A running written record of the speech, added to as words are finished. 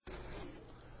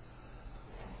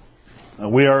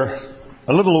We are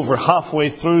a little over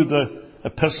halfway through the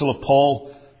epistle of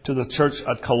Paul to the church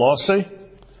at Colossae.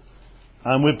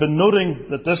 And we've been noting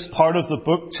that this part of the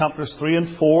book, chapters 3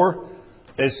 and 4,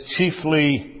 is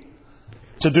chiefly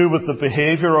to do with the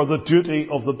behaviour or the duty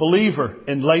of the believer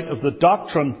in light of the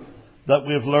doctrine that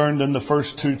we have learned in the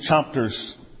first two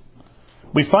chapters.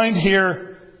 We find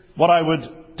here what I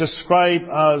would describe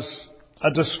as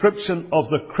a description of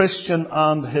the Christian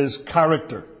and his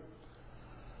character.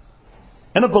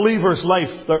 In a believer's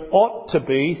life, there ought to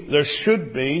be, there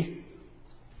should be,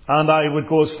 and I would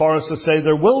go as far as to say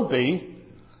there will be,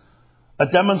 a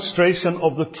demonstration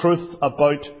of the truth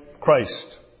about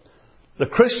Christ. The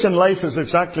Christian life is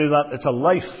exactly that. It's a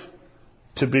life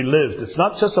to be lived. It's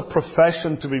not just a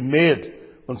profession to be made.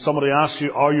 When somebody asks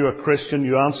you, are you a Christian?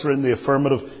 You answer in the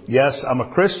affirmative, yes, I'm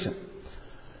a Christian.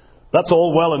 That's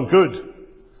all well and good.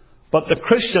 But the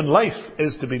Christian life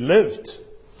is to be lived.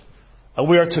 And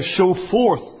we are to show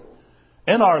forth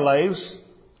in our lives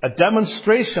a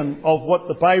demonstration of what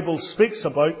the Bible speaks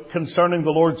about concerning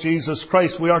the Lord Jesus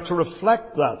Christ. We are to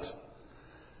reflect that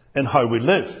in how we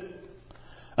live.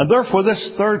 And therefore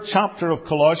this third chapter of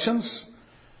Colossians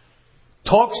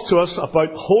talks to us about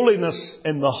holiness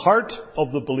in the heart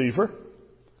of the believer.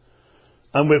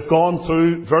 And we've gone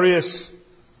through various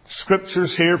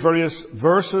scriptures here, various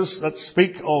verses that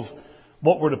speak of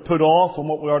what we're to put off and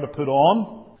what we are to put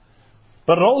on.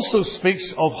 But it also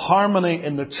speaks of harmony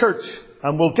in the church.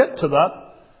 And we'll get to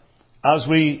that as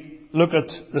we look at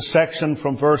the section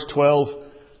from verse 12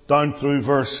 down through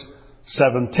verse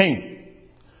 17.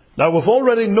 Now we've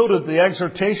already noted the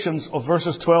exhortations of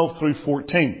verses 12 through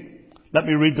 14. Let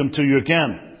me read them to you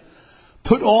again.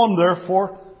 Put on,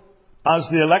 therefore, as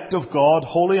the elect of God,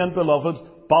 holy and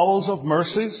beloved, bowels of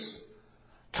mercies,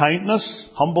 kindness,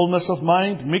 humbleness of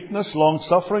mind, meekness,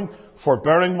 long-suffering,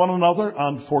 forbearing one another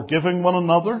and forgiving one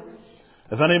another.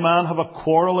 If any man have a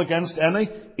quarrel against any,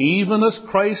 even as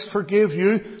Christ forgave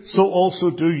you, so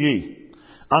also do ye.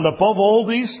 And above all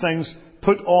these things,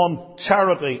 put on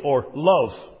charity or love,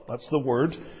 that's the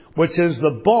word, which is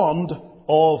the bond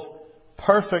of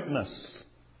perfectness.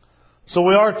 So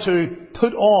we are to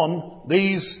put on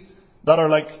these that are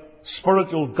like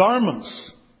spiritual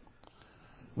garments.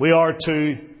 We are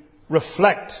to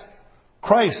reflect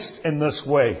Christ in this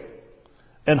way,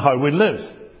 in how we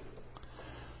live.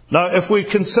 Now, if we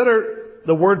consider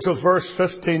the words of verse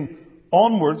 15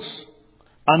 onwards,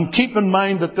 and keep in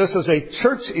mind that this is a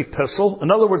church epistle,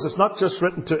 in other words, it's not just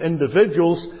written to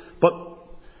individuals, but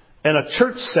in a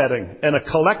church setting, in a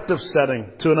collective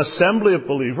setting, to an assembly of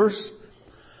believers,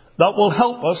 that will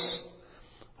help us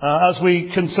as we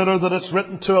consider that it's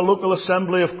written to a local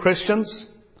assembly of Christians.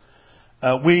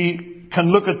 We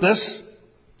can look at this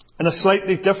in a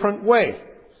slightly different way.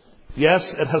 Yes,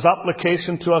 it has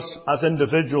application to us as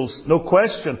individuals, no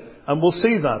question, and we'll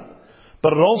see that.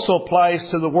 But it also applies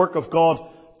to the work of God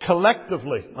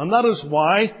collectively. And that is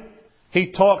why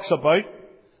he talks about,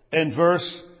 in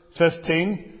verse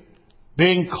 15,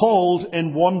 being called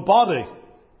in one body.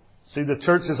 See, the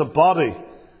church is a body.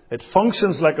 It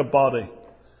functions like a body.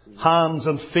 Hands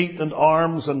and feet and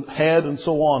arms and head and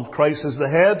so on. Christ is the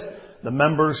head. The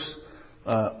members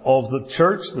of the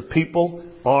church, the people,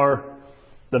 are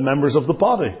the members of the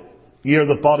body. Ye are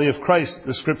the body of Christ.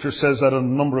 The scripture says that in a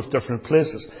number of different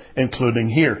places, including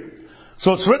here.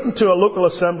 So it's written to a local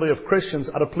assembly of Christians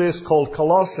at a place called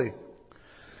Colossae.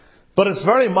 But it's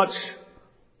very much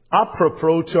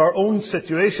apropos to our own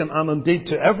situation and indeed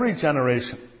to every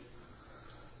generation.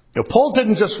 Now, Paul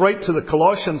didn't just write to the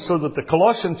Colossians so that the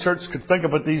Colossian church could think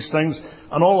about these things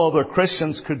and all other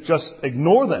Christians could just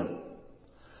ignore them.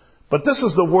 But this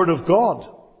is the Word of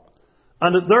God.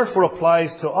 And it therefore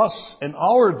applies to us in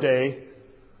our day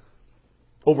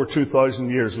over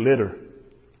 2,000 years later.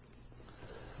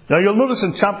 Now you'll notice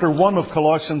in chapter 1 of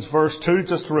Colossians verse 2,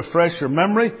 just to refresh your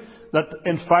memory, that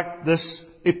in fact this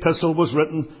epistle was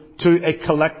written to a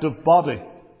collective body.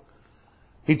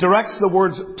 He directs the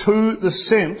words to the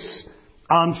saints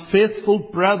and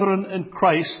faithful brethren in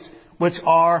Christ which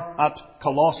are at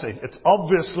Colossae. It's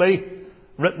obviously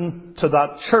written to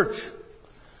that church.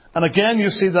 And again, you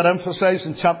see that emphasized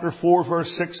in chapter 4, verse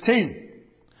 16.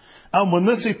 And when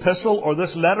this epistle or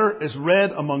this letter is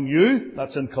read among you,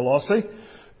 that's in Colossae,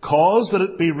 cause that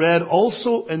it be read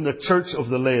also in the church of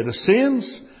the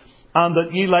Laodiceans, and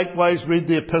that ye likewise read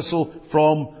the epistle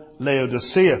from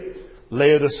Laodicea.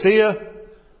 Laodicea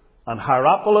and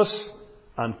Hierapolis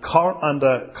and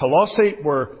Colossae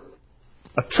were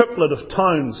a triplet of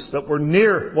towns that were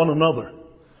near one another.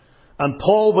 And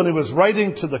Paul, when he was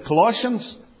writing to the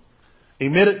Colossians, he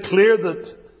made it clear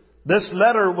that this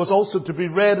letter was also to be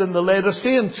read in the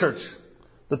Laodicean church.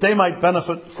 that they might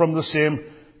benefit from the same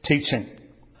teaching.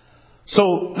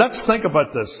 So let's think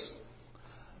about this.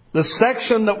 The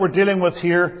section that we're dealing with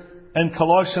here in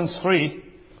Colossians 3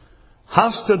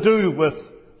 has to do with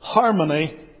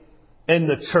harmony in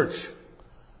the church.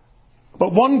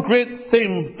 But one great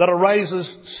theme that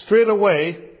arises straight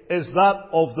away is that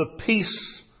of the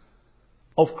peace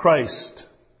of Christ.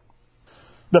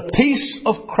 The peace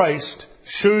of Christ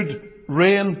should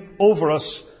reign over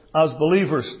us as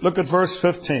believers. Look at verse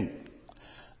 15.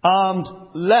 And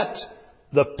let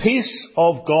the peace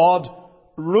of God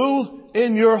rule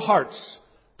in your hearts,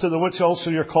 to the which also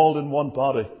you're called in one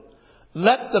body.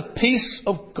 Let the peace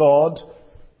of God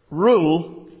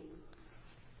rule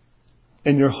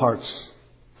in your hearts.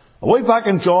 Way back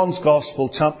in John's Gospel,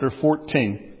 chapter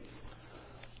 14,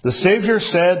 the Saviour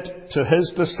said to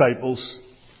His disciples,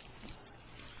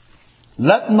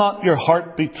 let not your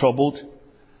heart be troubled.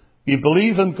 You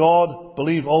believe in God,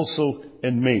 believe also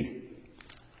in me.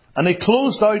 And He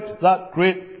closed out that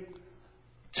great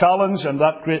challenge and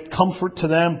that great comfort to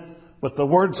them with the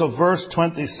words of verse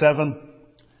 27.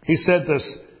 He said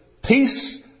this,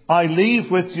 peace I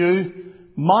leave with you,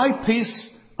 my peace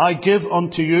I give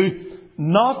unto you,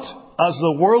 not as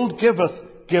the world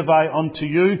giveth, give I unto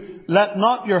you. Let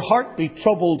not your heart be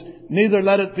troubled, neither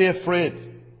let it be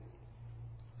afraid.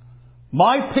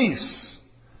 My peace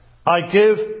I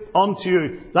give unto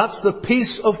you. That's the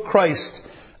peace of Christ.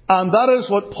 And that is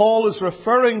what Paul is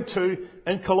referring to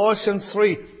in Colossians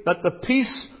 3, that the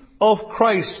peace of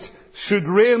Christ should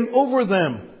reign over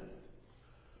them.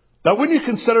 Now when you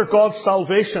consider God's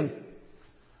salvation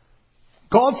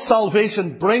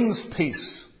brings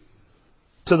peace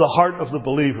to the heart of the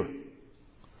believer.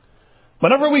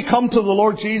 Whenever we come to the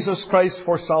Lord Jesus Christ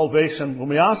for salvation, when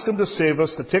we ask Him to save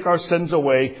us, to take our sins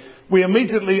away, we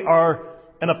immediately are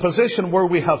in a position where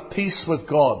we have peace with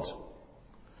God.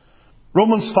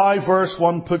 Romans 5 verse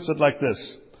 1 puts it like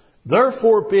this.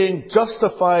 Therefore, being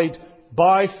justified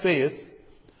by faith,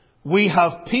 we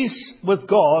have peace with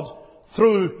God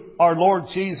through our Lord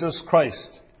Jesus Christ.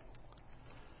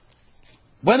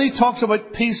 When he talks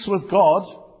about peace with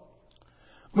God,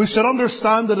 we should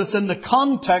understand that it's in the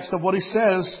context of what he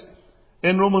says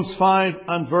in Romans 5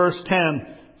 and verse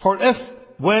 10. For if,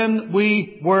 when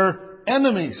we were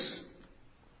enemies.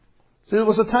 See, there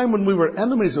was a time when we were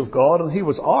enemies of God and He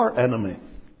was our enemy.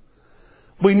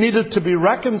 We needed to be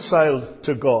reconciled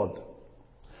to God.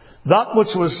 That which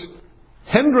was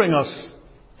hindering us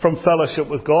from fellowship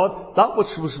with God, that which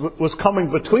was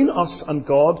coming between us and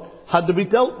God, had to be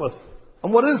dealt with.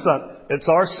 And what is that? It's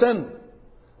our sin.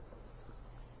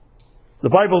 The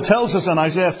Bible tells us in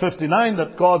Isaiah 59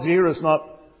 that God's ear is not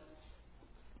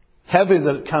heavy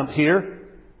that it can't hear.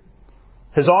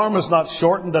 His arm is not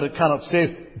shortened that it cannot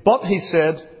save. But, He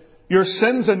said, your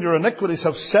sins and your iniquities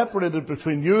have separated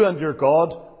between you and your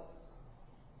God,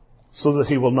 so that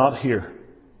He will not hear.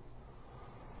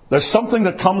 There's something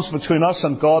that comes between us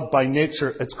and God by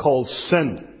nature. It's called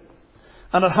sin.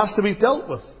 And it has to be dealt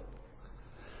with.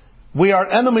 We are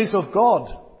enemies of God.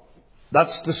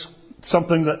 That's just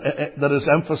something that is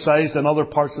emphasized in other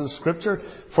parts of the Scripture.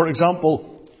 For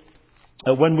example,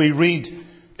 when we read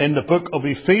in the book of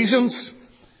Ephesians,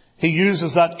 he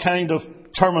uses that kind of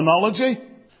terminology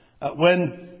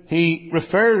when he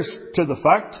refers to the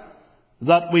fact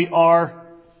that we are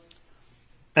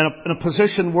in a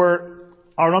position where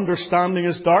our understanding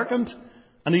is darkened.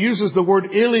 And he uses the word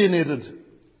alienated.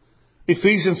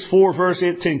 Ephesians 4 verse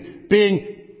 18.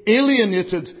 Being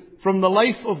alienated from the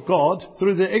life of God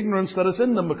through the ignorance that is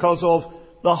in them because of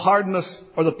the hardness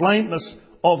or the blindness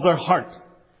of their heart.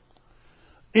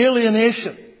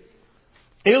 Alienation.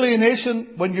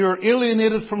 Alienation, when you're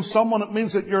alienated from someone, it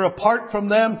means that you're apart from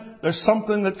them. There's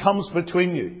something that comes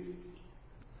between you.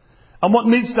 And what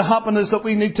needs to happen is that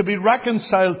we need to be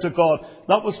reconciled to God.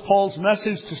 That was Paul's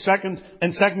message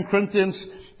in 2 Corinthians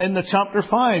in the chapter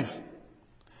 5.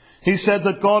 He said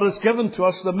that God has given to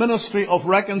us the ministry of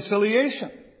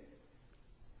reconciliation.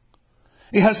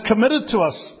 He has committed to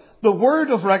us the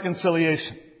word of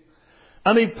reconciliation.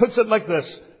 And he puts it like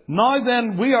this. Now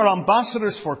then, we are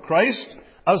ambassadors for Christ,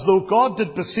 as though God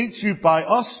did beseech you by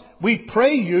us. We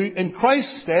pray you in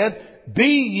Christ's stead, be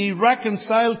ye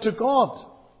reconciled to God.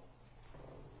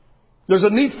 There's a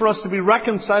need for us to be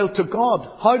reconciled to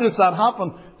God. How does that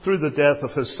happen? Through the death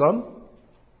of His Son.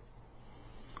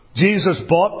 Jesus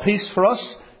bought peace for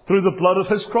us through the blood of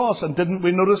His cross. And didn't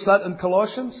we notice that in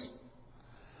Colossians?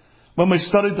 When we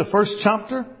studied the first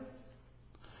chapter,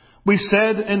 we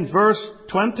said in verse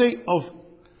 20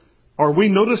 we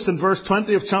noticed in verse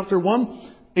 20 of chapter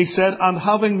 1, he said, and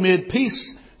having made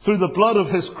peace through the blood of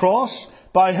His cross,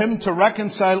 by him to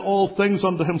reconcile all things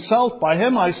unto himself. By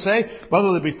him, I say,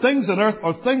 whether there be things in earth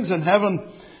or things in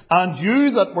heaven, and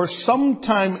you that were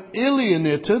sometime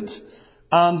alienated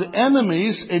and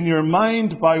enemies in your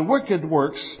mind by wicked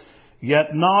works,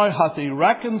 yet now hath he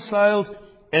reconciled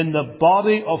in the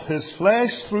body of his flesh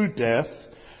through death,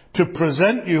 to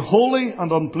present you holy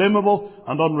and unblameable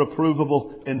and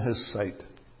unreprovable in his sight.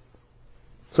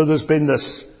 So there's been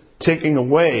this taking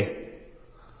away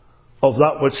of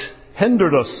that which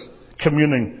hindered us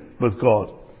communing with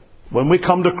God. When we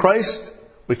come to Christ,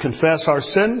 we confess our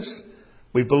sins,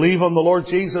 we believe on the Lord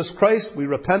Jesus Christ, we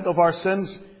repent of our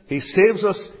sins, he saves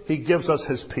us, he gives us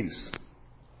his peace.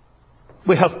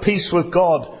 We have peace with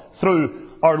God through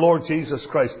our Lord Jesus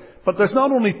Christ. But there's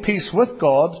not only peace with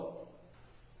God,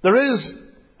 there is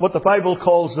what the Bible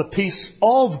calls the peace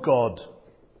of God.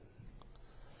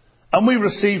 And we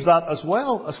receive that as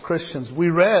well as Christians. We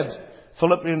read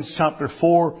Philippians chapter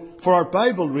 4 for our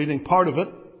Bible reading, part of it.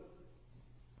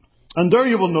 And there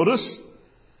you will notice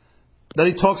that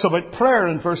he talks about prayer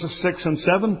in verses 6 and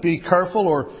 7. Be careful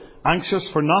or anxious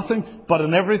for nothing, but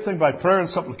in everything by prayer and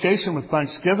supplication with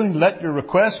thanksgiving, let your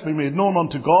requests be made known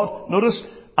unto God. Notice,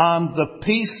 and the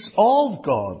peace of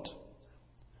God,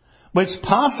 which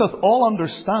passeth all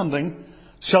understanding,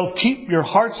 shall keep your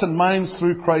hearts and minds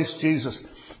through Christ Jesus.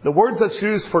 The word that's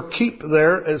used for keep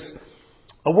there is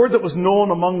a word that was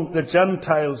known among the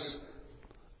Gentiles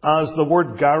as the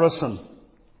word garrison.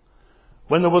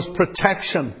 When there was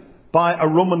protection by a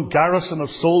Roman garrison of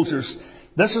soldiers,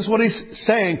 this is what he's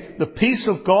saying. The peace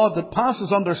of God that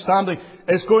passes understanding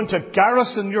is going to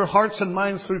garrison your hearts and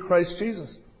minds through Christ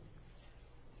Jesus.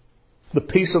 The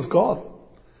peace of God.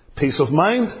 Peace of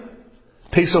mind.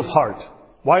 Peace of heart.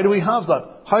 Why do we have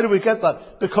that? How do we get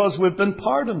that? Because we've been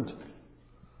pardoned.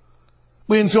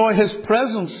 We enjoy his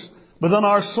presence within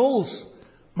our souls.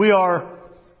 We are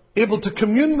able to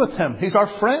commune with him. He's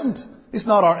our friend. He's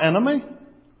not our enemy.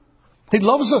 He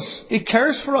loves us. He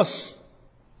cares for us.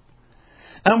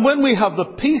 And when we have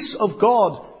the peace of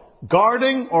God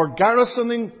guarding or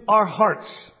garrisoning our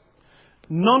hearts,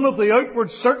 none of the outward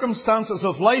circumstances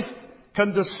of life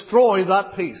can destroy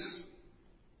that peace.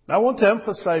 I want to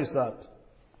emphasize that.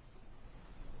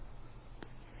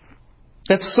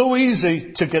 It's so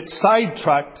easy to get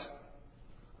sidetracked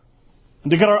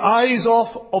and to get our eyes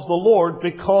off of the Lord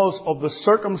because of the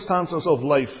circumstances of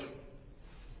life,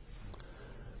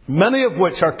 many of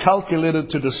which are calculated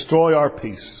to destroy our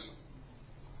peace.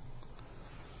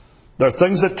 There are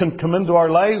things that can come into our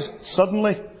lives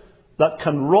suddenly that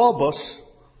can rob us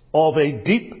of a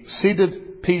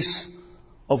deep-seated peace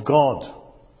of God.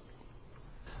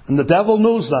 And the devil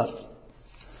knows that.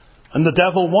 And the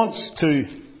devil wants to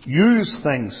use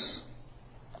things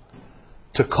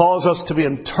to cause us to be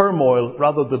in turmoil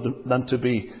rather than to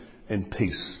be in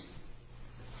peace.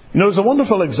 You know, there's a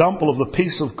wonderful example of the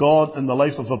peace of God in the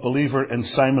life of a believer in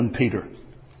Simon Peter.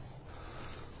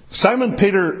 Simon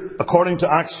Peter, according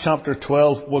to Acts chapter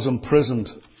 12, was imprisoned.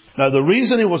 Now, the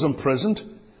reason he was imprisoned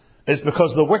is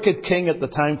because the wicked king at the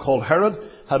time, called Herod,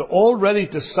 had already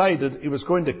decided he was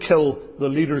going to kill the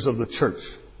leaders of the church.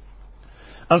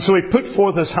 And so he put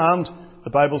forth his hand, the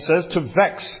Bible says, to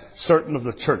vex certain of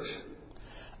the church.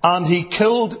 And he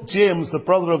killed James, the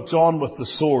brother of John, with the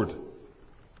sword.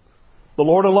 The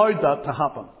Lord allowed that to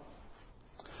happen.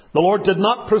 The Lord did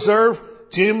not preserve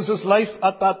James's life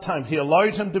at that time. He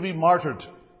allowed him to be martyred.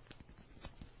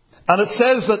 And it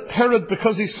says that Herod,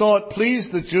 because he saw it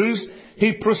pleased the Jews,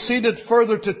 he proceeded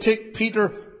further to take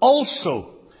Peter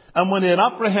also. And when he had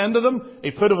apprehended him,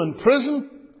 he put him in prison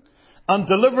and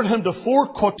delivered him to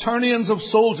 4 quaternions of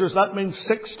soldiers, that means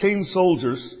 16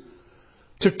 soldiers,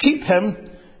 to keep him,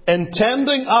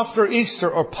 intending after Easter,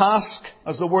 or Pasch,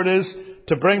 as the word is,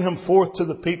 to bring him forth to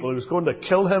the people. He was going to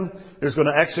kill him. He was going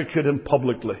to execute him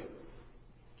publicly.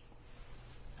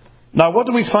 Now, what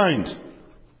do we find?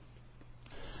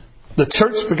 The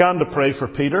church began to pray for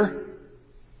Peter.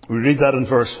 We read that in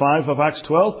verse 5 of Acts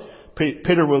 12.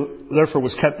 Peter therefore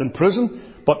was kept in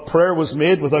prison, but prayer was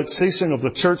made without ceasing of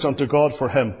the church unto God for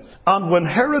him. And when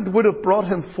Herod would have brought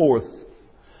him forth,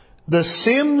 the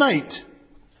same night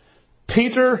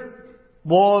Peter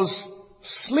was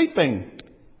sleeping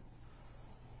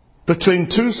between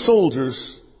 2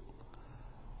 soldiers,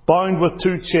 bound with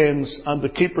 2 chains, and the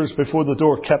keepers before the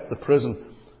door kept the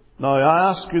prison. Now I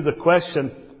ask you the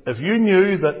question, if you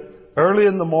knew that early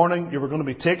in the morning you were going to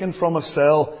be taken from a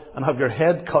cell and have your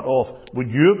head cut off, would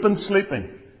you have been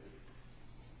sleeping?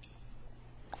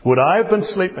 Would I have been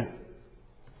sleeping?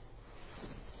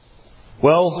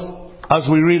 Well, as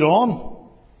we read on,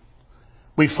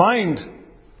 we find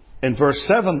in verse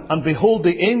 7, and behold,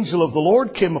 the angel of the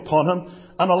Lord came upon him,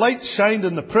 and a light shined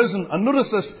in the prison. And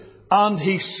notice this, and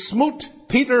he smote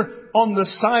Peter on the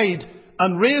side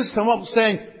and raised him up,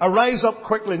 saying, arise up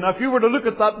quickly. Now, if you were to look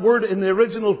at that word in the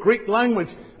original Greek language,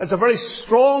 it's a very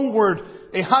strong word.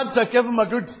 He had to give him a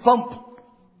good thump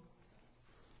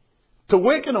to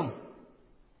waken him.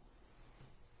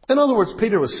 In other words,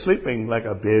 Peter was sleeping like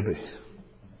a baby.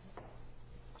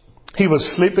 He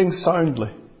was sleeping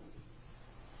soundly.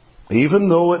 Even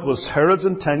though it was Herod's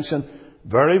intention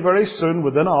very, very soon,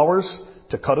 within hours,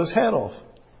 to cut his head off.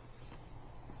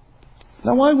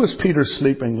 Now, why was Peter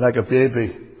sleeping like a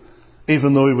baby,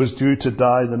 even though he was due to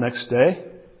die the next day?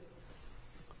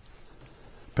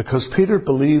 Because Peter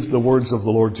believed the words of the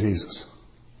Lord Jesus.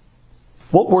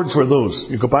 What words were those?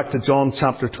 You go back to John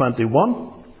chapter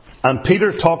 21, and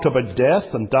Peter talked about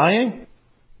death and dying.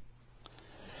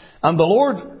 And the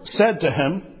Lord said to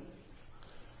him,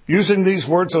 using these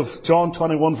words of John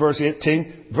 21 verse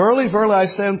 18, verily, verily, I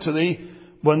say unto thee,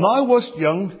 when thou wast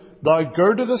young, thou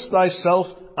girdedest thyself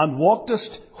and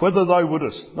walkedest whither thou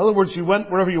wouldest. In other words, you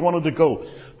went wherever you wanted to go.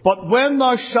 But when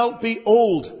thou shalt be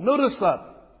old, notice that.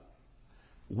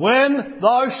 When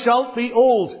thou shalt be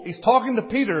old, he's talking to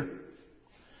Peter,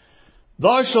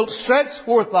 thou shalt stretch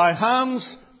forth thy hands,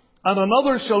 and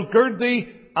another shall gird thee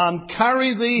and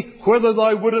carry thee whither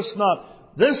thou wouldest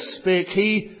not. This spake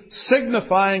he,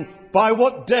 signifying by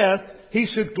what death he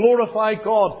should glorify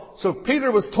God. So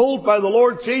Peter was told by the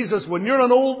Lord Jesus, when you're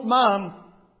an old man,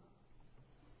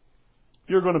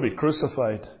 you're going to be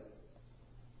crucified.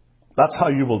 That's how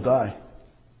you will die.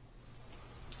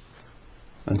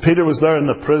 And Peter was there in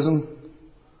the prison.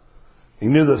 He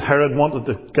knew that Herod wanted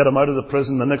to get him out of the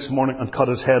prison the next morning and cut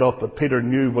his head off, but Peter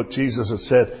knew what Jesus had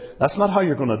said. That's not how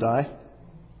you're going to die.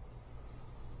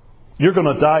 You're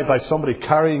going to die by somebody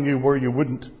carrying you where you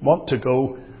wouldn't want to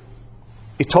go.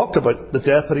 He talked about the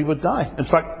death that he would die. In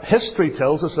fact, history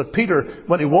tells us that Peter,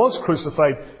 when he was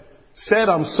crucified, said,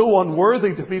 I'm so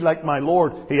unworthy to be like my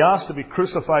Lord. He asked to be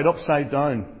crucified upside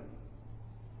down.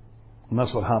 And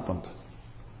that's what happened.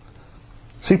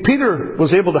 See, Peter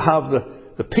was able to have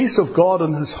the peace of God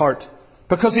in his heart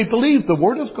because he believed the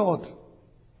Word of God.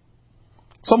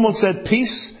 Someone said,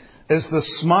 peace is the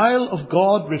smile of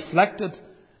God reflected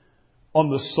on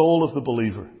the soul of the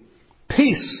believer.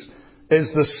 Peace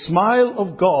is the smile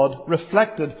of God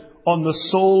reflected on the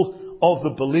soul of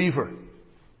the believer.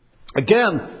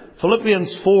 Again,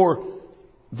 Philippians 4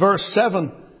 verse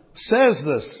 7 says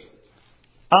this,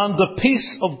 and the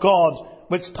peace of God,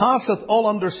 which passeth all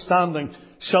understanding,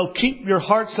 shall keep your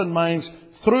hearts and minds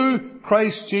through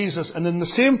Christ Jesus. And in the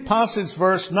same passage,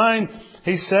 verse 9,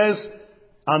 he says,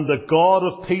 and the God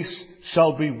of peace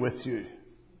shall be with you.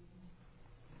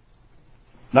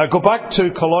 Now go back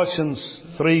to Colossians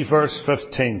 3 verse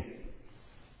 15.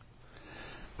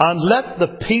 And let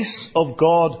the peace of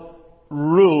God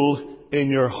rule in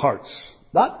your hearts.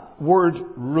 That word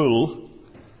rule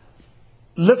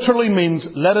literally means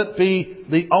let it be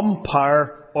the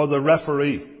umpire or the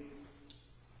referee.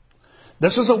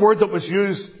 This is a word that was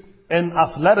used in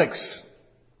athletics.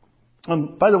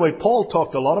 And by the way, Paul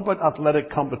talked a lot about athletic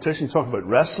competition. He talked about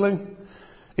wrestling.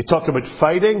 He talked about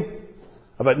fighting,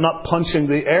 about not punching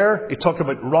the air. He talked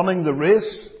about running the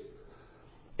race.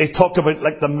 He talked about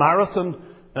like the marathon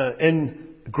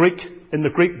in the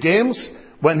Greek games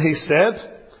when he said,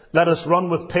 let us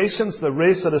run with patience the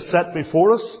race that is set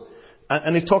before us.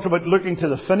 And he talked about looking to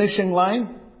the finishing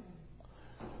line.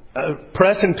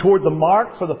 Pressing toward the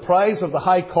mark for the prize of the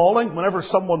high calling. Whenever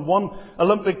someone won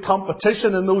Olympic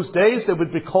competition in those days, they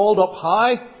would be called up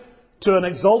high to an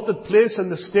exalted place in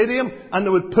the stadium, and they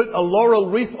would put a laurel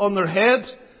wreath on their head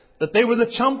that they were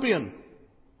the champion.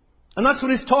 And that's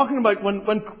what he's talking about.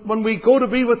 When we go to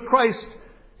be with Christ,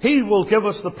 He will give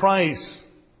us the prize.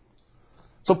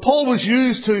 So Paul was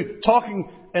used to talking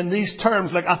in these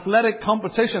terms, like athletic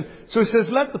competition. So he says,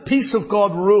 let the peace of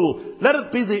God rule. Let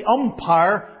it be the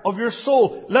umpire of your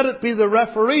soul. Let it be the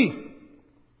referee.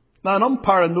 Now, an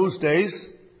umpire in those days,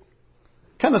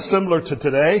 kind of similar to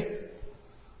today,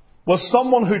 was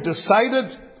someone who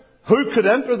decided who could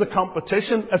enter the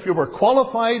competition if you were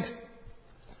qualified.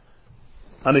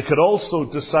 And he could also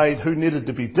decide who needed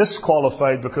to be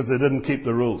disqualified because they didn't keep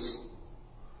the rules.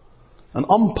 An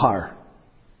umpire.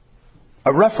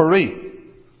 A referee.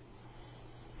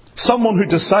 Someone who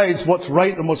decides what's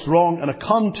right and what's wrong in a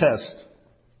contest.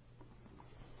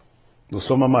 Though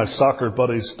some of my soccer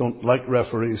buddies don't like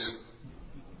referees.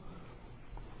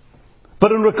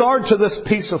 But in regard to this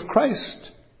peace of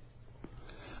Christ,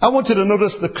 I want you to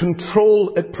notice the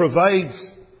control it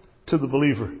provides to the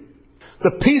believer.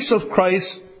 The peace of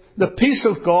Christ, the peace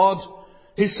of God,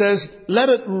 he says, let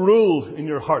it rule in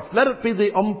your heart. Let it be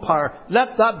the umpire.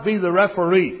 Let that be the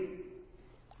referee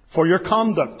for your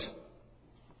conduct.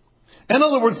 In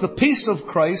other words, the peace of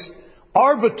Christ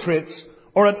arbitrates,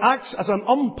 or it acts as an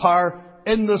umpire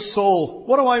in the soul.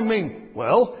 What do I mean?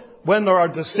 Well, when there are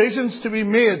decisions to be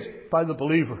made by the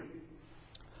believer,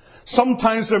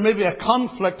 sometimes there may be a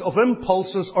conflict of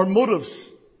impulses or motives.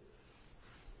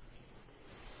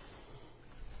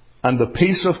 And the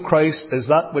peace of Christ is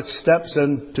that which steps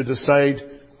in to decide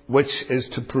which is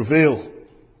to prevail.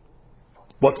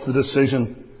 What's the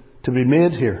decision to be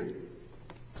made here?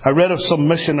 I read of some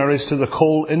missionaries to the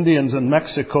coal Indians in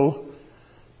Mexico,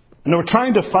 and they were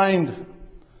trying to find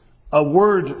a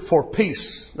word for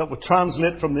peace that would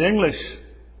translate from the English.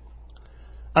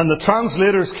 And the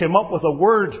translators came up with a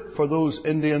word for those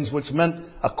Indians which meant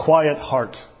a quiet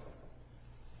heart.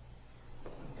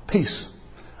 Peace.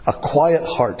 A quiet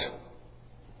heart.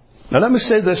 Now let me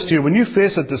say this to you. When you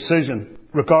face a decision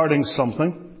regarding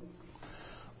something,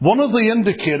 one of the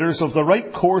indicators of the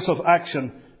right course of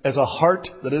action is a heart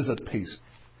that is at peace.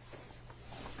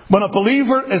 When a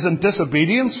believer is in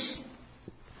disobedience,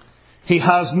 he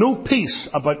has no peace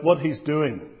about what he's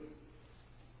doing.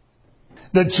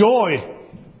 The joy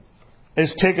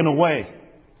is taken away.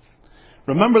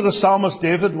 Remember the psalmist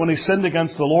David, when he sinned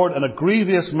against the Lord in a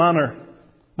grievous manner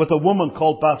with a woman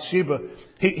called Bathsheba.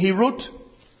 He wrote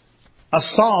a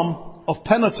psalm of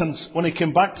penitence when he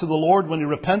came back to the Lord, when he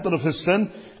repented of his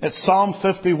sin. It's Psalm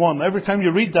 51. Every time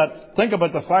you read that, think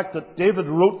about the fact that David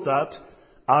wrote that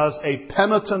as a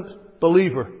penitent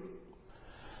believer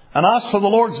and asked for the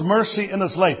Lord's mercy in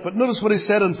his life. But notice what he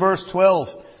said in verse 12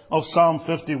 of Psalm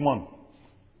 51.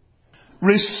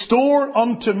 Restore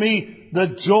unto me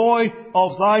the joy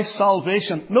of thy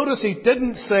salvation. Notice he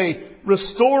didn't say,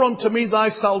 restore unto me thy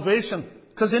salvation,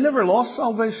 because he never lost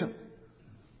salvation.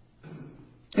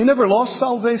 He never lost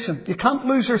salvation. You can't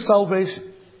lose your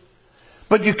salvation.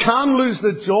 But you can lose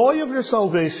the joy of your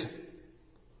salvation.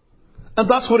 And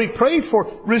that's what he prayed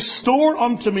for. Restore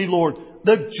unto me, Lord,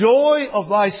 the joy of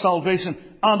thy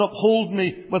salvation, and uphold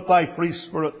me with thy free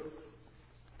spirit.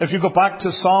 If you go back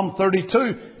to Psalm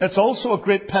 32, it's also a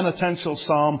great penitential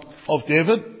psalm of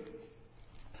David.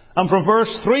 And from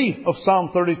verse 3 of Psalm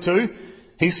 32,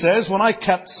 he says, when I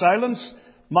kept silence,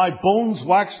 my bones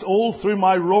waxed old through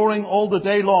my roaring all the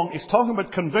day long. He's talking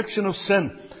about conviction of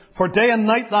sin. For day and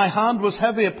night thy hand was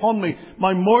heavy upon me.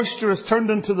 My moisture is turned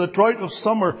into the drought of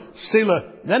summer.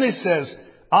 Selah. Then he says,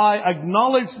 I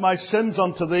acknowledged my sins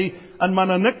unto thee, and mine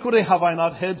iniquity have I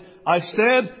not hid. I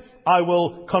said, I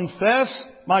will confess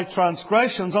my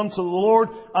transgressions unto the Lord,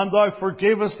 and thou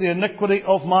forgavest the iniquity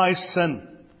of my sin.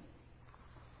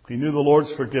 He knew the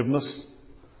Lord's forgiveness.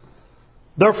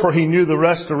 Therefore he knew the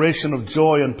restoration of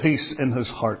joy and peace in his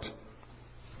heart.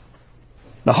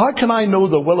 Now how can I know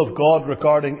the will of God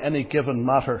regarding any given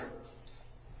matter?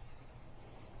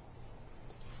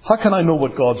 How can I know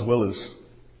what God's will is?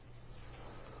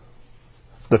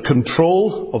 The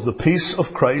control of the peace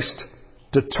of Christ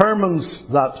determines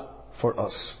that for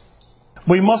us.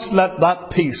 We must let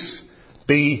that peace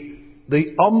be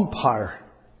the umpire.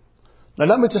 Now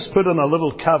let me just put in a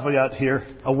little caveat here,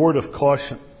 a word of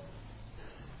caution.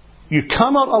 You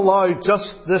cannot allow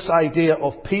just this idea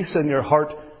of peace in your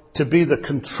heart to be the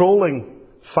controlling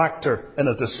factor in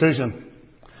a decision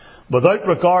without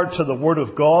regard to the Word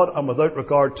of God and without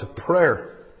regard to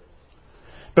prayer.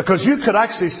 Because you could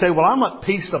actually say, well, I'm at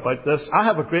peace about this. I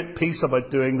have a great peace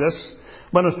about doing this.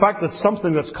 When in fact it's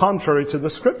something that's contrary to the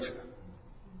Scripture.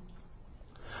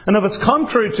 And if it's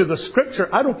contrary to the Scripture,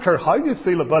 I don't care how you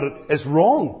feel about it, it's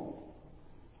wrong.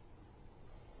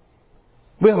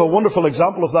 We have a wonderful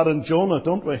example of that in Jonah,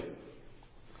 don't we?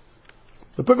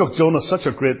 The book of Jonah is such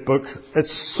a great book.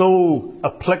 It's so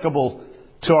applicable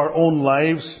to our own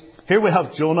lives. Here we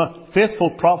have Jonah, faithful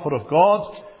prophet of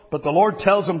God, but the Lord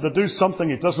tells him to do something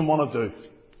he doesn't want to do.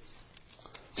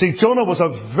 See, Jonah was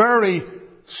a very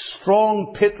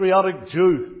strong, patriotic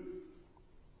Jew.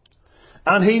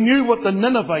 And he knew what the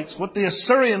Ninevites, what the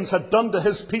Assyrians had done to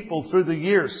his people through the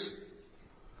years.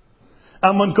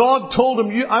 And when God told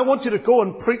him, I want you to go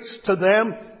and preach to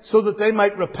them so that they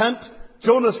might repent,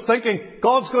 Jonah's thinking,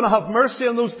 God's going to have mercy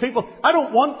on those people. I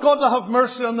don't want God to have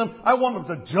mercy on them. I want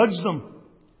him to judge them.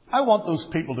 I want those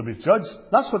people to be judged.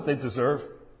 That's what they deserve.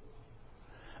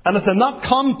 And it's in that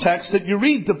context that you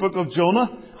read the book of Jonah,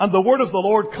 and the word of the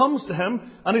Lord comes to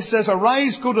him, and he says,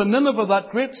 arise, go to Nineveh,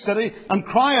 that great city, and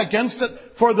cry against it,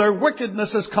 for their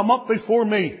wickedness has come up before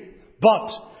me. But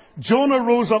Jonah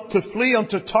rose up to flee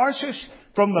unto Tarshish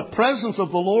from the presence of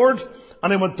the Lord,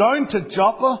 and he went down to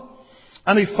Joppa,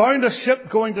 and he found a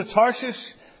ship going to Tarshish,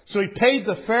 so he paid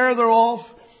the fare thereof,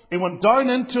 He went down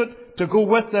into it to go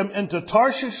with them into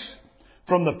Tarshish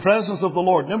from the presence of the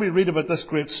Lord. And then we read about this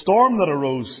great storm that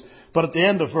arose. But at the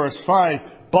end of verse 5,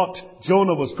 but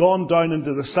Jonah was gone down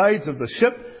into the sides of the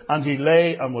ship, and he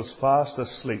lay and was fast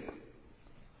asleep.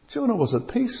 Jonah was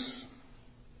at peace.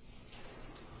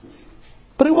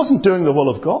 But he wasn't doing the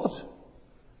will of God.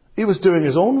 He was doing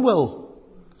his own will.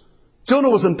 Jonah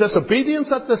was in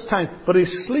disobedience at this time, but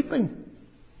he's sleeping.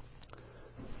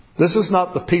 This is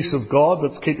not the peace of God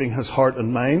that's keeping his heart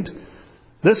and mind.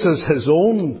 This is his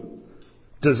own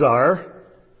desire.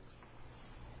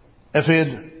 If he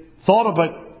had thought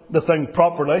about the thing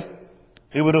properly,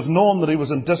 he would have known that he was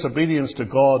in disobedience to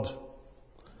God.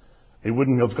 He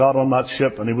wouldn't have got on that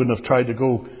ship, and he wouldn't have tried to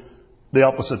go the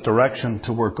opposite direction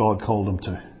to where God called him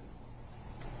to.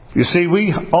 You see,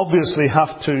 we obviously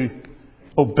have to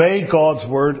obey God's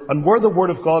word, and where the word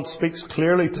of God speaks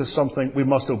clearly to something, we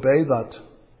must obey that.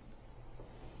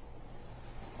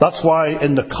 That's why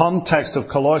in the context of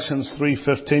Colossians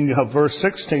 3:15 you have verse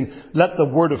 16, let the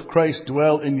word of Christ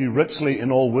dwell in you richly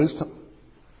in all wisdom.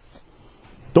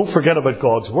 Don't forget about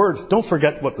God's word. Don't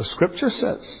forget what the scripture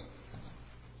says.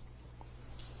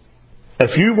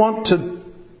 If you want to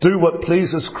do what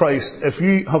pleases Christ, if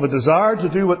you have a desire to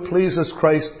do what pleases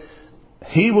Christ,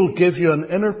 He will give you an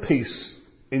inner peace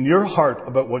in your heart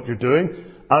about what you're doing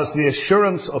as the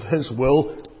assurance of His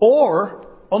will, or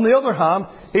on the other hand,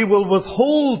 He will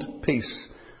withhold peace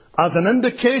as an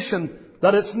indication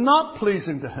that it's not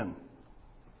pleasing to Him.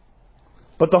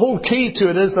 But the whole key to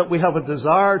it is that we have a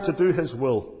desire to do His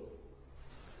will.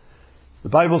 The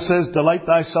Bible says, delight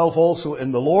thyself also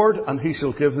in the Lord, and He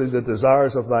shall give thee the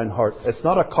desires of thine heart. It's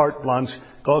not a carte blanche.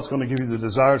 God's going to give you the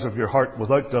desires of your heart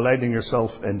without delighting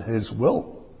yourself in His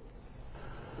will.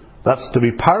 That's to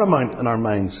be paramount in our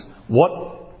minds.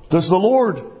 What does the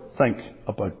Lord think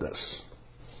about this?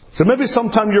 So maybe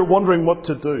sometime you're wondering what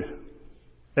to do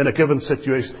in a given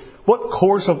situation. What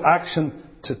course of action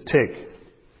to take.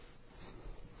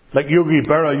 Like Yogi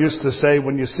Berra used to say,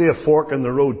 when you see a fork in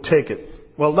the road, take it.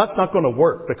 Well, that's not going to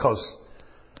work because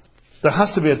there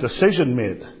has to be a decision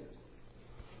made.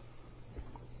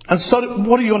 And so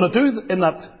what are you going to do in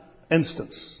that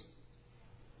instance?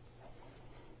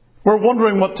 We're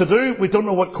wondering what to do. We don't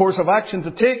know what course of action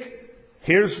to take.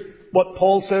 Here's what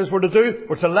Paul says we're to do.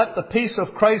 We're to let the peace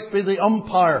of Christ be the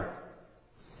umpire.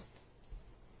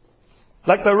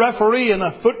 Like the referee in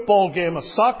a football game, a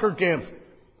soccer game.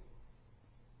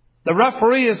 The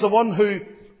referee is the one who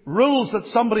rules that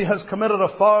somebody has committed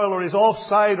a foul or is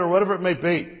offside or whatever it may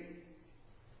be.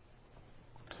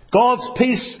 God's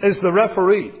peace is the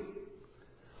referee.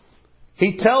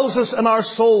 He tells us in our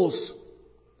souls,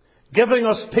 giving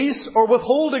us peace or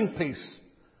withholding peace,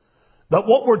 that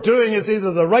what we're doing is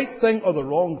either the right thing or the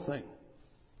wrong thing.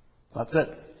 That's it.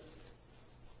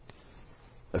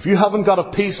 If you haven't got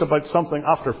a peace about something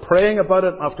after praying about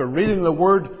it, after reading the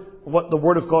Word, what the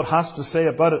Word of God has to say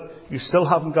about it, you still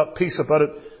haven't got peace about it,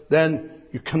 then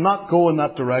you cannot go in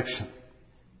that direction.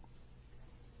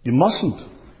 You mustn't.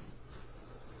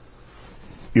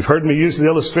 You've heard me use the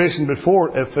illustration before.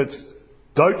 If it's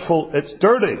doubtful, it's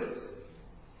dirty.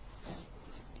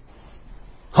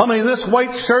 Honey, this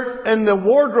white shirt in the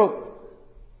wardrobe,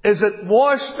 is it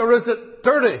washed or is it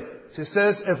dirty? She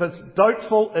says, if it's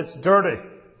doubtful, it's dirty.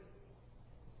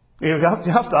 You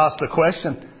have to ask the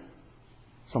question.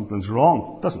 Something's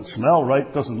wrong. It doesn't smell right.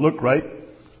 It doesn't look right.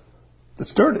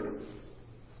 It's dirty.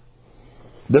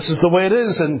 This is the way it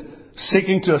is in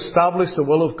seeking to establish the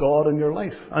will of God in your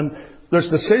life. And there's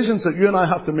decisions that you and I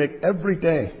have to make every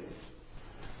day.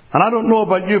 And I don't know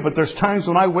about you, but there's times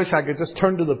when I wish I could just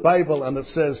turn to the Bible and it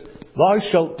says, thou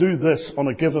shalt do this on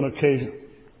a given occasion.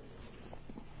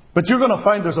 But you're going to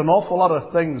find there's an awful lot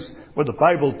of things where the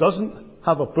Bible doesn't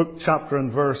have a book, chapter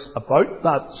and verse about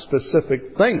that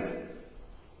specific thing.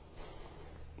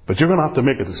 But you're going to have to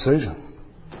make a decision.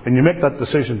 And you make that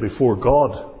decision before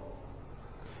God.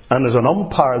 And there's an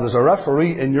umpire, there's a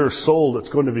referee in your soul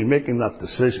that's going to be making that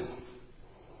decision.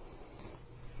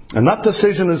 And that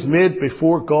decision is made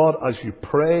before God as you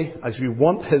pray, as you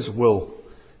want His will.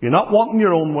 You're not wanting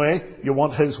your own way, you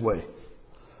want His way.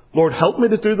 Lord, help me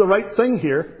to do the right thing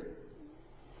here.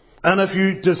 And if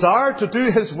you desire to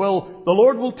do His will, the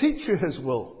Lord will teach you His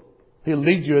will. He'll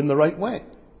lead you in the right way.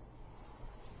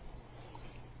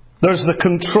 There's the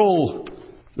control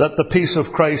that the peace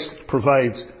of Christ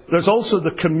provides. There's also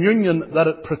the communion that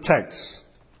it protects.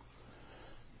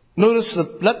 Notice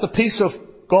that let the peace of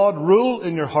God rule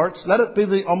in your hearts. Let it be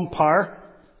the umpire,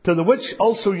 to the which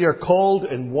also ye are called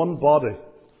in one body.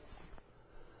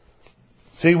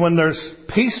 See, when there's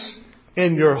peace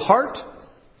in your heart,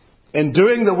 In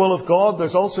doing the will of God,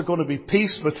 there's also going to be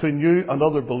peace between you and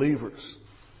other believers.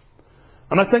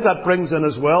 And I think that brings in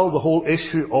as well the whole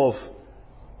issue of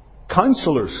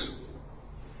counselors.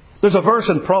 There's a verse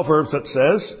in Proverbs that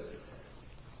says,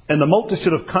 in the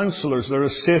multitude of counselors there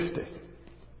is safety.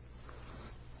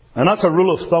 And that's a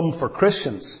rule of thumb for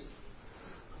Christians.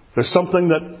 There's something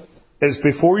that is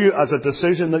before you as a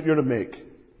decision that you're to make.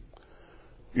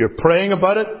 You're praying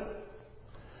about it.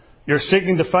 You're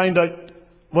seeking to find out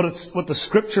what the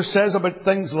Scripture says about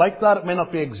things like that. It may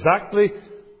not be exactly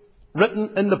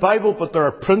written in the Bible, but there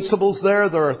are principles there.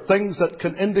 There are things that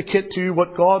can indicate to you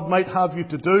what God might have you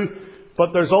to do.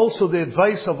 But there's also the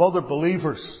advice of other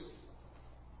believers.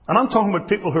 And I'm talking about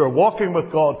people who are walking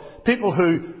with God, people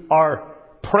who are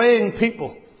praying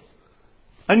people.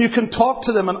 And you can talk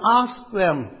to them and ask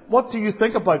them, what do you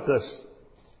think about this?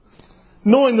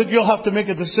 Knowing that you'll have to make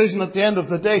a decision at the end of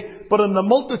the day. But in the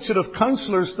multitude of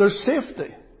counselors, there's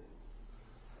safety.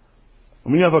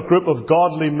 When you have a group of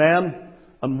godly men,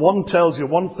 and one tells you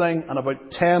one thing, and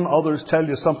about 10 others tell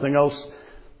you something else,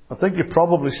 I think you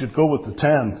probably should go with the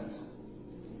 10.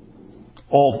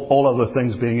 All other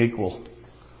things being equal.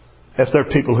 If they're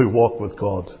people who walk with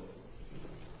God.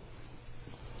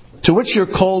 To which you're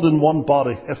called in one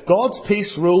body. If God's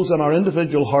peace rules in our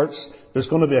individual hearts, there's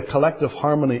going to be a collective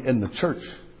harmony in the church.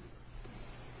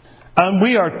 And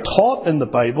we are taught in the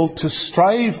Bible to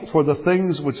strive for the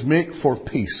things which make for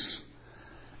peace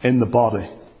in the body.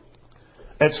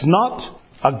 It's not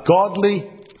a godly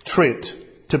trait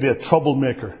to be a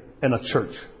troublemaker in a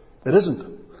church. It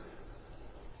isn't.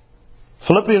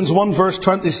 Philippians 1 verse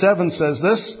 27 says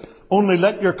this, only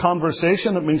let your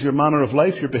conversation, it means your manner of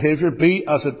life, your behaviour, be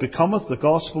as it becometh the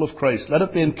gospel of Christ. Let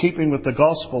it be in keeping with the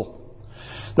gospel.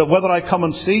 That whether I come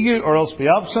and see you or else be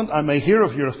absent, I may hear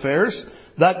of your affairs,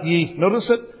 that ye,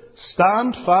 notice it,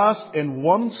 stand fast in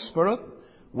one spirit,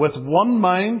 with one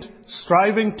mind,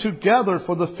 striving together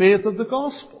for the faith of the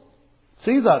gospel.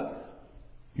 See that?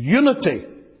 Unity.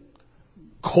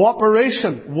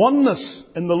 Cooperation. Oneness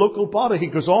in the local body. He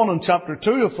goes on in chapter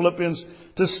 2 of Philippians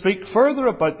to speak further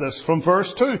about this from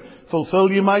verse 2. Fulfill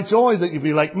ye my joy, that ye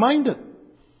be like-minded,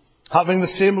 having the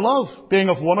same love, being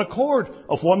of one accord,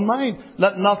 of one mind.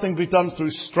 Let nothing be done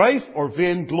through strife or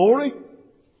vain glory,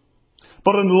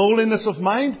 but in lowliness of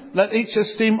mind, let each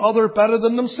esteem other better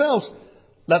than themselves.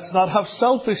 Let's not have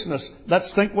selfishness.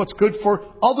 Let's think what's good for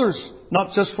others,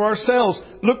 not just for ourselves.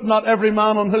 Look not every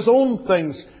man on his own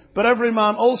things, but every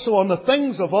man also on the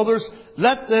things of others.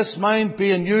 Let this mind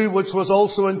be in you, which was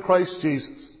also in Christ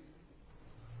Jesus.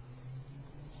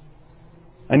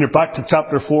 And you're back to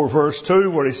chapter 4, verse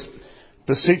 2, where he's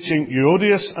beseeching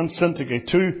Euodias and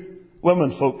Syntyche, two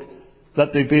women folk, that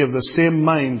they be of the same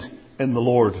mind in the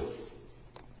Lord.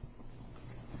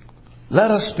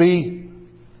 Let us be,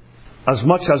 as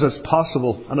much as is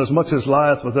possible, and as much as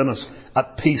lieth within us,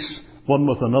 at peace one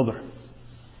with another.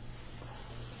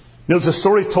 There's a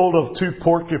story told of two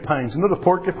porcupines. You know what a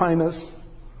porcupine is?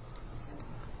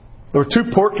 There were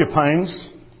two porcupines,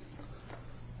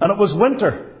 and it was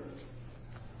winter.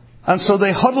 And so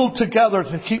they huddled together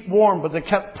to keep warm, but they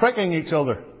kept pricking each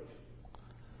other.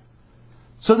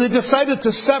 So they decided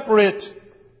to separate,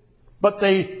 but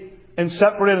they, in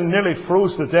separating, nearly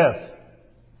froze to death.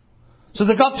 So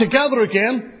they got together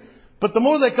again, but the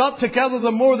more they got together,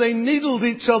 the more they needled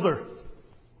each other.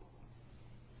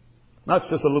 That's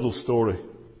just a little story.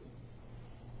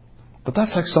 But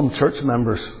that's like some church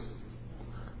members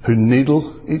who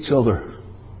needle each other.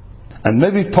 And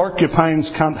maybe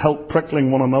porcupines can't help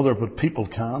prickling one another, but people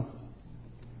can.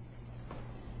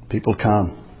 People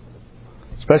can.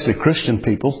 Especially Christian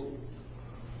people.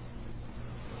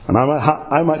 And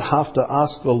I might have to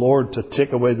ask the Lord to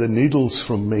take away the needles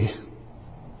from me.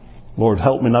 Lord,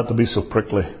 help me not to be so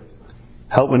prickly.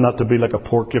 Help me not to be like a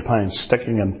porcupine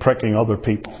sticking and pricking other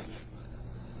people.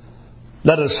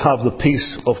 Let us have the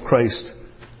peace of Christ,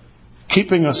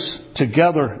 keeping us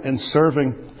together in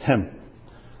serving Him.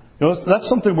 You know, that's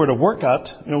something we're to work at.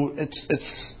 You know,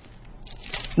 it's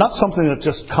not something that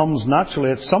just comes naturally.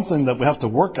 It's something that we have to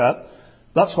work at.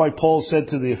 That's why Paul said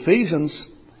to the Ephesians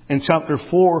in chapter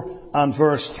 4 and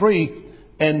verse 3,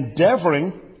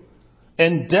 endeavouring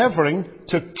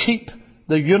to keep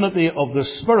the unity of the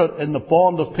Spirit in the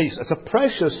bond of peace. It's a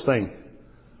precious thing.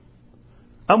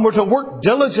 And we're to work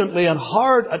diligently and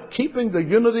hard at keeping the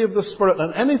unity of the Spirit.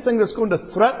 And anything that's going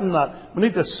to threaten that, we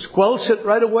need to squelch it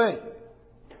right away.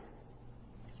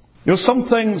 You know, some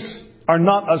things are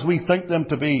not as we think them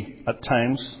to be at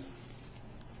times.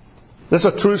 This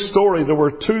is a true story. There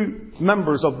were two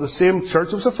members of the same church.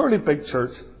 It was a fairly big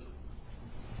church.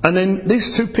 And then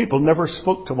these two people never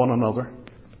spoke to one another.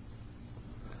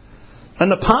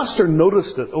 And the pastor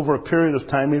noticed it over a period of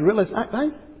time. He realized,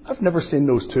 I've never seen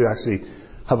those two actually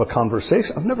have a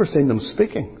conversation. I've never seen them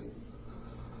speaking.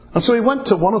 And so he went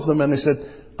to one of them and he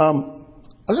said,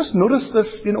 I just noticed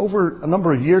this, over a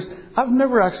number of years. I've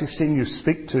never actually seen you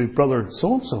speak to brother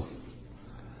so-and-so.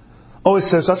 Oh, he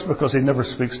says, that's because he never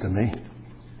speaks to me.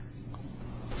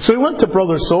 So he went to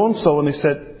brother so-and-so and he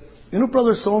said,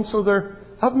 brother so-and-so there,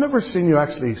 I've never seen you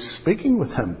actually speaking with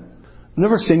him. I've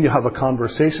never seen you have a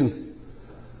conversation.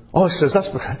 Oh, he says, that's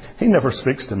because he never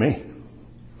speaks to me.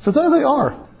 So there they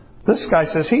are. This guy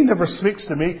says he never speaks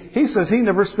to me. He says he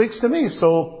never speaks to me.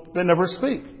 So they never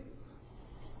speak.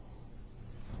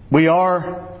 We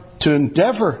are to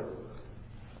endeavour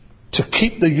to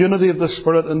keep the unity of the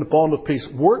Spirit in the bond of peace.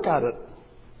 Work at it.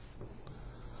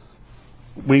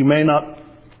 We may not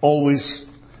always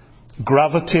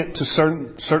gravitate to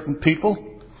certain people.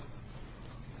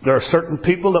 There are certain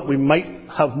people that we might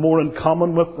have more in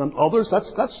common with than others.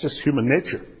 That's just human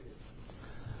nature.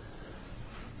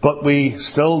 But we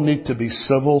still need to be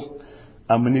civil,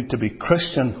 and we need to be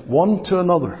Christian one to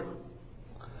another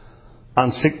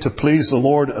and seek to please the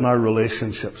Lord in our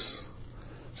relationships.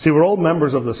 See, we're all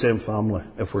members of the same family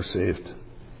if we're saved.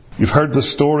 You've heard the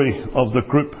story of the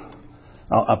group.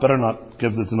 I better not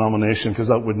give the denomination because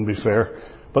that wouldn't be fair.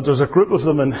 But there's a group of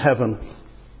them in heaven.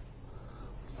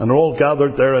 And they're all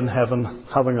gathered there in heaven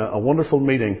having a wonderful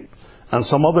meeting. And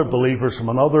some other believers from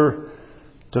another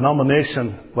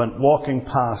denomination went walking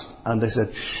past and they said,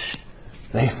 shh,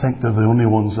 they think they're the only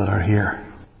ones that are here.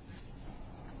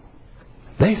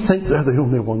 They think they're the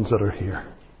only ones that are here.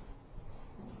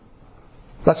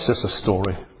 That's just a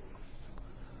story.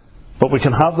 But we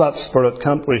can have that spirit,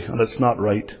 can't we? And it's not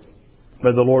right.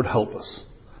 May the Lord help us.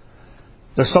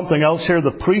 There's something else here.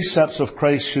 The precepts of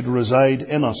Christ should reside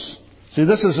in us. See,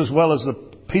 this is as well as the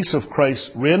peace of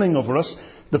Christ reigning over us.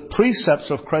 The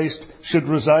precepts of Christ should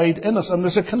reside in us. And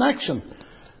there's a connection.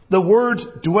 The word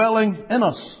dwelling in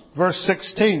us. Verse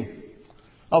 16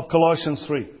 of Colossians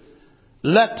 3.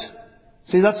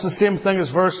 See, that's the same thing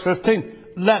as verse 15.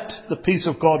 Let the peace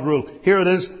of God rule. Here it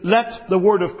is. Let the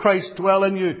word of Christ dwell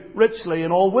in you richly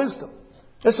in all wisdom.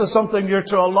 This is something you're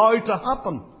to allow to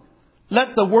happen.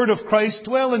 Let the word of Christ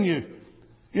dwell in you.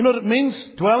 You know what it means?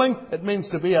 Dwelling? It means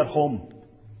to be at home.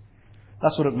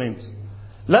 That's what it means.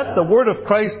 Let the word of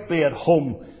Christ be at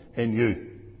home in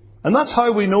you. And that's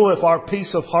how we know if our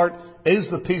peace of heart is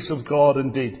the peace of God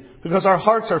indeed. Because our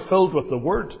hearts are filled with the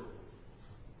word.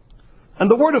 And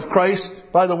the word of Christ,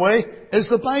 by the way, is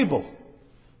the Bible.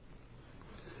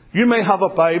 You may have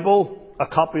a Bible, a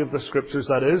copy of the Scriptures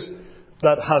that is,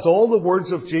 that has all the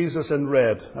words of Jesus in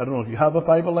red. I don't know if you have a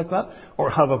Bible like that, or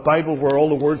have a Bible where all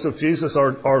the words of Jesus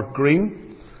are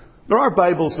green. There are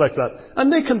Bibles like that,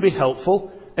 and they can be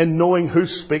helpful in knowing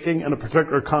who's speaking in a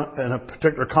particular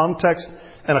context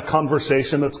in a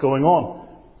conversation that's going on.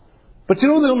 But you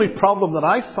know the only problem that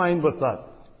I find with that?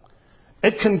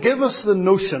 It can give us the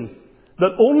notion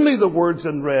that only the words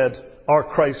in red are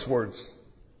Christ's words.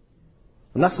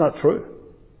 And that's not true.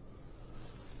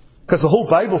 Because the whole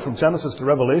Bible from Genesis to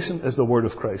Revelation is the word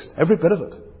of Christ. Every bit of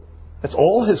it. It's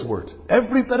all His word.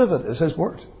 Every bit of it is His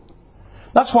word.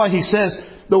 That's why He says,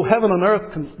 though heaven and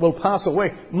earth will pass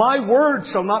away, my word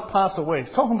shall not pass away.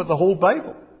 He's talking about the whole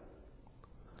Bible.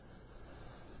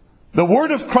 The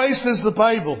word of Christ is the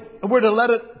Bible. And we're to let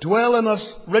it dwell in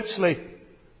us richly.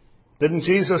 Didn't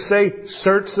Jesus say,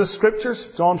 search the Scriptures?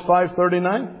 John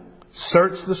 5:39.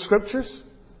 Search the Scriptures.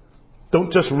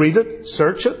 Don't just read it,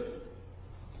 search it.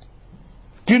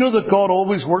 Do you know that God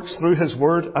always works through His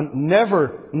Word and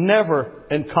never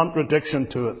in contradiction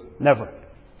to it? Never.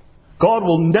 God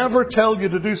will never tell you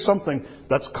to do something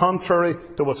that's contrary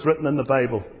to what's written in the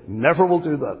Bible. Never will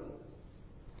do that.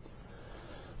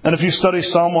 And if you study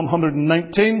Psalm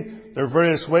 119, there are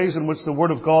various ways in which the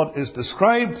Word of God is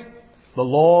described. The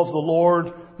law of the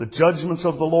Lord, the judgments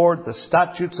of the Lord, the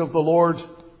statutes of the Lord,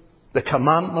 the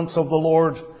commandments of the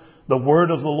Lord, the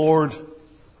word of the Lord.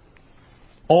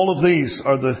 All of these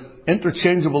are the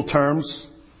interchangeable terms.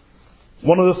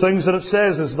 One of the things that it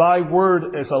says is, Thy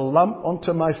word is a lamp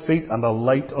unto my feet and a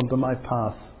light unto my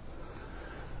path.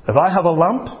 If I have a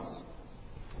lamp,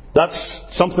 that's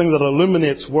something that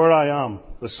illuminates where I am,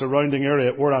 the surrounding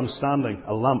area where I'm standing,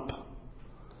 a lamp.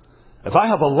 If I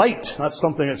have a light, that's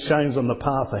something that shines on the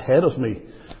path ahead of me.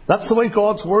 That's the way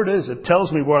God's word is. It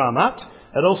tells me where I'm at.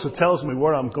 It also tells me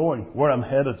where I'm going, where I'm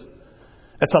headed.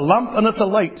 It's a lamp and it's a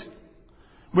light.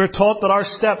 We're taught that our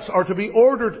steps are to be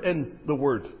ordered in the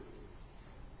Word.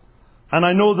 And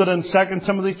I know that in 2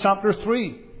 Timothy chapter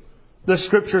 3, the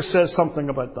Scripture says something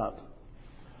about that.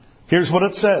 Here's what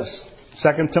it says.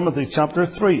 2 Timothy chapter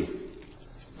 3,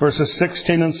 verses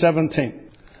 16 and 17.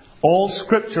 All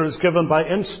Scripture is given by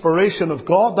inspiration of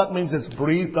God. That means it's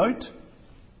breathed out.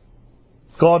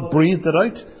 God breathed it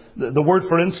out. The word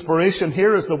for inspiration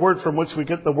here is the word from which we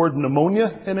get the word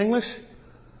pneumonia in English. It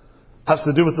has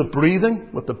to do with the breathing,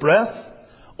 with the breath.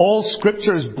 All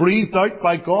Scripture is breathed out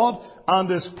by God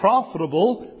and is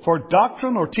profitable for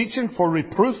doctrine or teaching, for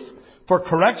reproof, for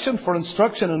correction, for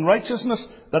instruction in righteousness,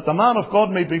 that the man of God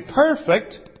may be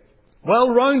perfect,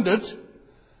 well-rounded,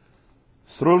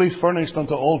 thoroughly furnished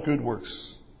unto all good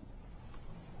works.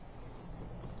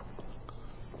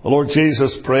 The Lord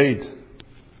Jesus prayed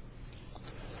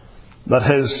that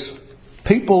His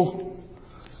people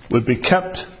would be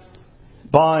kept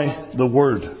by the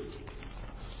Word.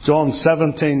 John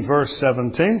 17 verse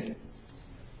 17.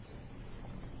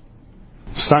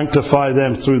 Sanctify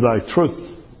them through Thy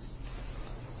truth.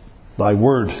 Thy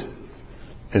Word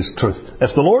is truth.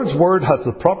 If the Lord's Word has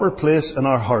the proper place in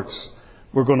our hearts,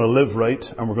 we're going to live right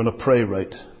and we're going to pray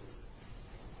right.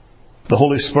 The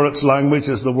Holy Spirit's language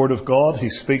is the Word of God. He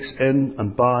speaks in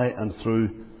and by and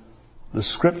through the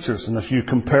Scriptures. And if you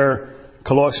compare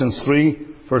Colossians 3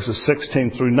 verses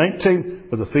 16 through 19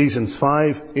 with Ephesians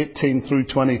 5, 18 through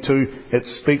 22, it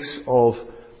speaks of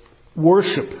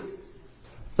worship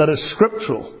that is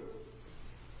scriptural.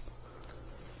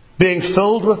 Being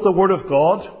filled with the Word of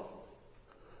God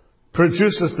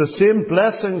produces the same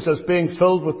blessings as being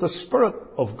filled with the Spirit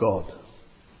of God.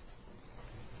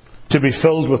 To be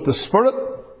filled with the Spirit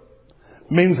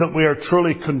means that we are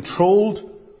truly controlled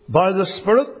by the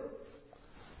Spirit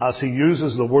as He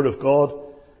uses the Word of God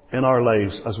in our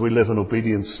lives as we live in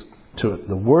obedience to it.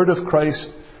 The Word of Christ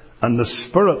and the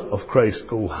Spirit of Christ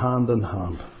go hand in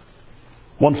hand.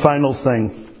 One final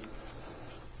thing,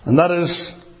 and that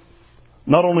is,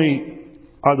 not only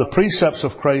are the precepts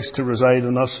of Christ to reside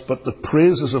in us, but the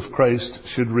praises of Christ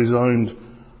should resound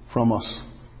from us.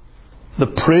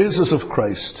 The praises of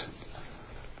Christ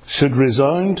should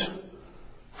resound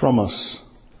from us.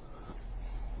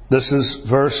 This is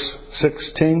verse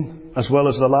 16, as well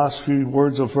as the last few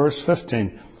words of verse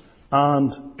 15.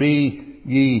 And be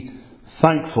ye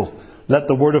thankful. Let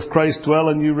the word of Christ dwell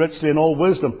in you richly in all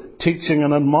wisdom, teaching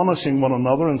and admonishing one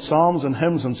another in psalms and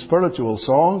hymns and spiritual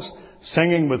songs,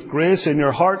 singing with grace in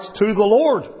your hearts to the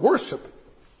Lord. Worship.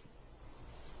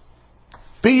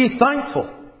 Be ye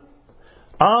thankful.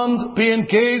 And be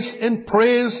engaged in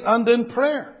praise and in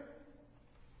prayer.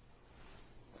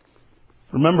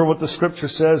 Remember what the Scripture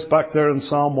says back there in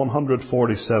Psalm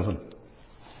 147.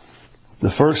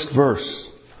 The first verse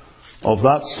of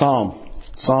that Psalm.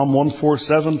 Psalm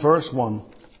 147 verse 1.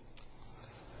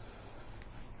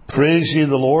 Praise ye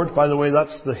the Lord. By the way,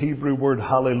 that's the Hebrew word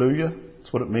hallelujah.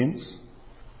 That's what it means.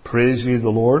 Praise ye the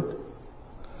Lord.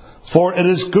 For it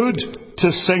is good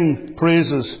to sing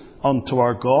praises unto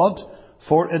our God,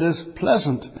 for it is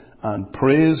pleasant, and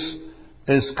praise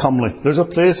is comely. There's a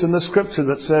place in the Scripture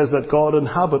that says that God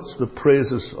inhabits the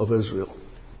praises of Israel.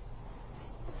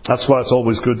 That's why it's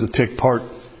always good to take part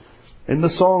in the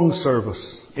song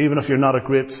service. Even if you're not a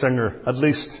great singer, at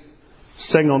least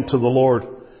sing unto the Lord.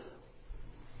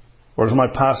 Or as my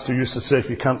pastor used to say, if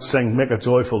you can't sing, make a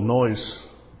joyful noise.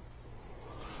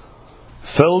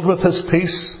 Filled with His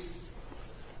peace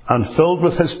and filled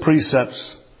with His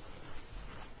precepts,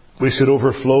 we should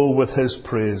overflow with His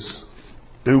praise.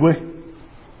 Do we?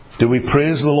 Do we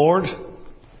praise the Lord?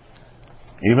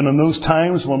 Even in those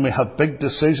times when we have big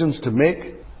decisions to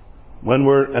make, when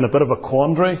we're in a bit of a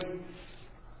quandary,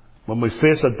 when we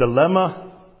face a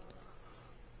dilemma,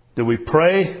 do we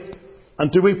pray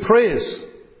and do we praise?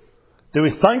 Do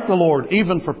we thank the Lord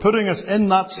even for putting us in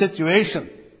that situation?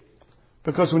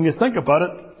 Because when you think about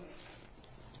it,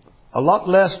 a lot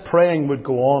less praying would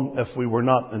go on if we were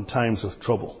not in times of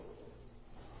trouble.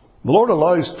 The Lord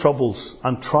allows troubles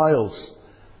and trials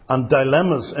and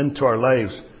dilemmas into our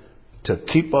lives to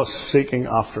keep us seeking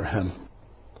after Him.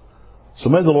 So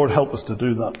may the Lord help us to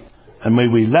do that. And may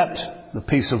we let the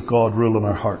peace of God rule in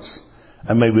our hearts.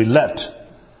 And may we let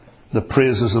the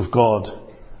praises of God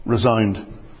resound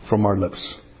from our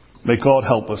lips. May God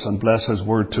help us and bless His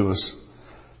word to us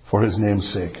for His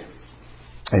name's sake.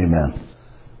 Amen.